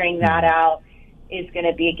internally figuring that out is going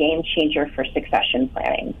to be a game changer for succession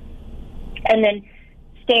planning. And then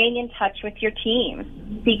staying in touch with your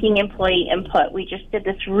team, seeking employee input. We just did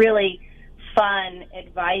this really fun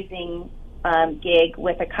advising gig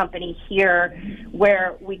with a company here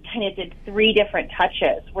where we kind of did 3 different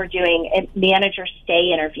touches. We're doing manager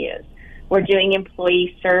stay interviews. We're doing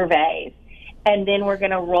employee surveys. And then we're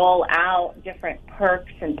going to roll out different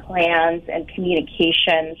perks and plans and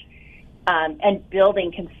communications and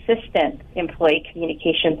building consistent employee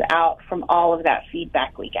communications out from all of that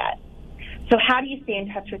feedback we get. So how do you stay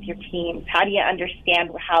in touch with your teams? How do you understand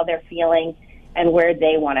how they're feeling and where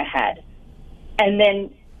they want to head? And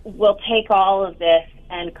then we'll take all of this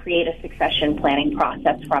and create a succession planning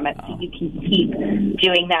process from it so you can keep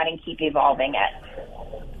doing that and keep evolving it.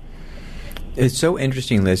 It's so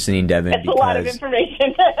interesting listening, Devin. It's a lot of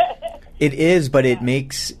information. It is, but it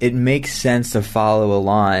makes sense to follow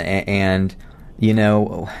along. And you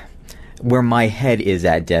know, where my head is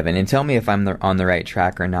at, Devin, and tell me if I'm on the right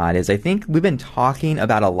track or not, is I think we've been talking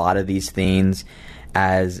about a lot of these things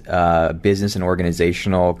as a business and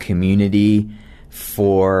organizational community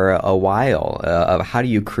for a while, of how do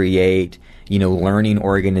you create, learning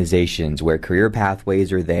organizations where career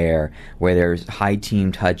pathways are there, where there's high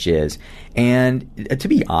team touches. And to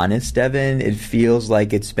be honest, Devin, it feels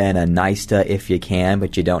like it's been a nice to if you can,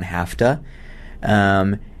 but you don't have to.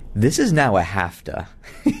 This is now a have to.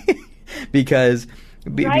 because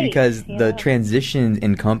the transition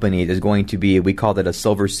in companies is going to be, we called it a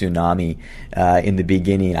silver tsunami in the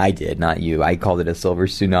beginning. I did, not you. I called it a silver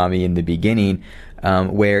tsunami in the beginning,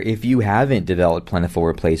 where if you haven't developed plentiful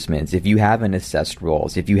replacements, if you haven't assessed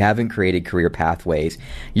roles, if you haven't created career pathways,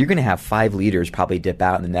 you're going to have 5 leaders probably dip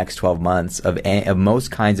out in the next 12 months of most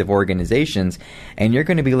kinds of organizations, and you're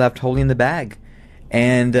going to be left holding the bag.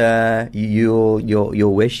 And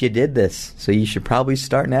you'll wish you did this. So you should probably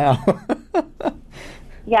start now.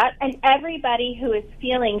 Yeah, and everybody who is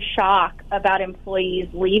feeling shock about employees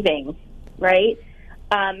leaving, right?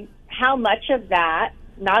 How much of that,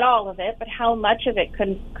 not all of it, but how much of it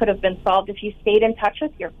could have been solved if you stayed in touch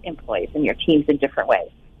with your employees and your teams in different ways?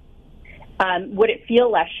 Would it feel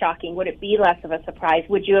less shocking? Would it be less of a surprise?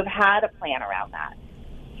 Would you have had a plan around that?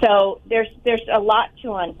 So there's a lot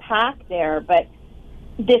to unpack there, but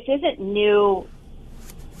this isn't new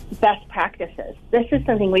best practices. This is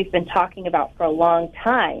something we've been talking about for a long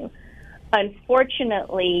time.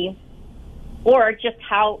 Unfortunately, or just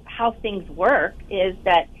how things work, is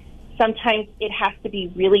that sometimes it has to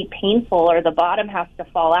be really painful, or the bottom has to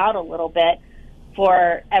fall out a little bit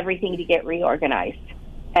for everything to get reorganized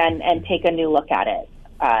and take a new look at it,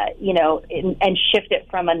 and shift it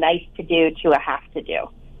from a nice to do to a have to do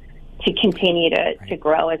to continue to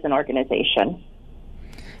grow as an organization.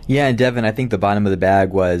 Yeah, and Devin, I think the bottom of the bag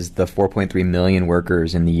was the 4.3 million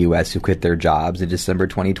workers in the U.S. who quit their jobs in December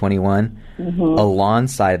 2021,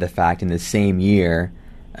 alongside the fact in the same year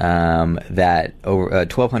that over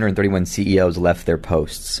 1,231 CEOs left their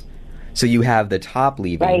posts. So you have the top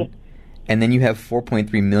leaving, and then you have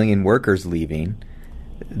 4.3 million workers leaving.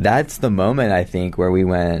 That's the moment, I think, where we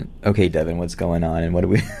went, okay, Devin, what's going on, and what do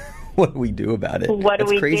we do about it? What do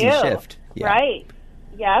we do? That's a crazy shift. Yeah. Right.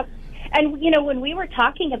 Yep. And, you know, when we were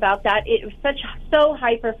talking about that, it was so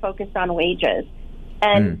hyper-focused on wages.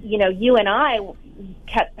 And, you know, you and I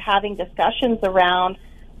kept having discussions around,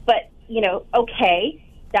 but, you know, okay,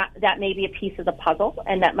 that may be a piece of the puzzle,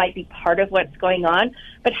 and that might be part of what's going on.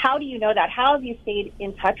 But how do you know that? How have you stayed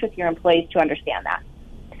in touch with your employees to understand that?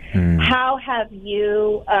 How have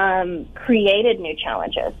you created new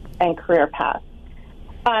challenges and career paths?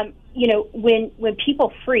 You know, when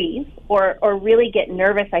people freeze or really get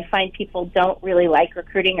nervous, I find people don't really like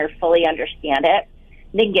recruiting or fully understand it.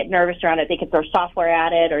 They can get nervous around it. They can throw software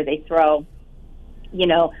at it, or they throw, you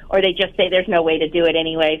know, or they just say there's no way to do it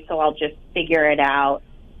anyway, so I'll just figure it out.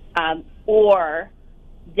 Or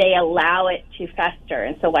they allow it to fester.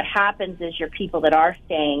 And so what happens is your people that are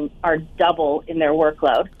staying are double in their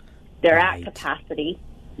workload. They're at capacity.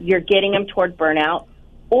 You're getting them toward burnout.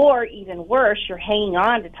 Or even worse, you're hanging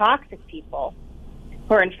on to toxic people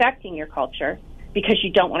who are infecting your culture because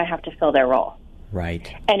you don't want to have to fill their role.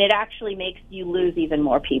 Right. And it actually makes you lose even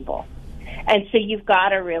more people. And so you've got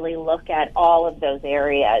to really look at all of those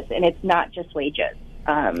areas. And it's not just wages.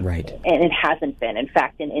 Right. And it hasn't been, in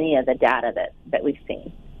fact, in any of the data that we've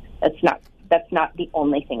seen. That's not the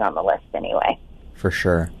only thing on the list anyway. For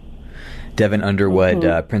sure. Devin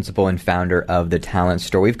Underwood, principal and founder of The Talent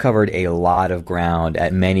Store. We've covered a lot of ground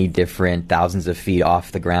at many different thousands of feet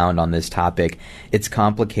off the ground on this topic. It's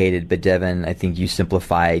complicated, but Devin, I think you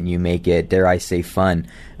simplify it and you make it, dare I say, fun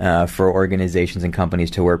for organizations and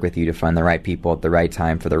companies to work with you to find the right people at the right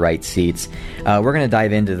time for the right seats. We're going to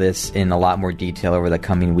dive into this in a lot more detail over the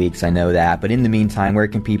coming weeks, I know that. But in the meantime, where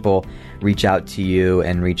can people reach out to you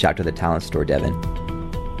and reach out to The Talent Store, Devin?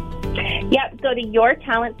 Yep, go to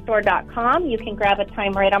yourtalentstore.com. You can grab a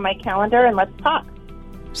time right on my calendar and let's talk.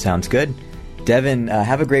 Sounds good. Devin,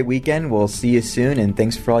 have a great weekend. We'll see you soon, and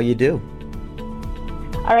thanks for all you do.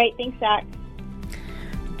 All right, thanks, Zach.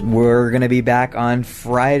 We're going to be back on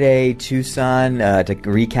Friday, Tucson, to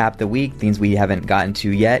recap the week, things we haven't gotten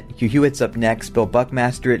to yet. Hugh Hewitt's up next, Bill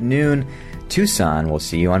Buckmaster at noon. Tucson, we'll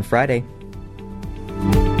see you on Friday.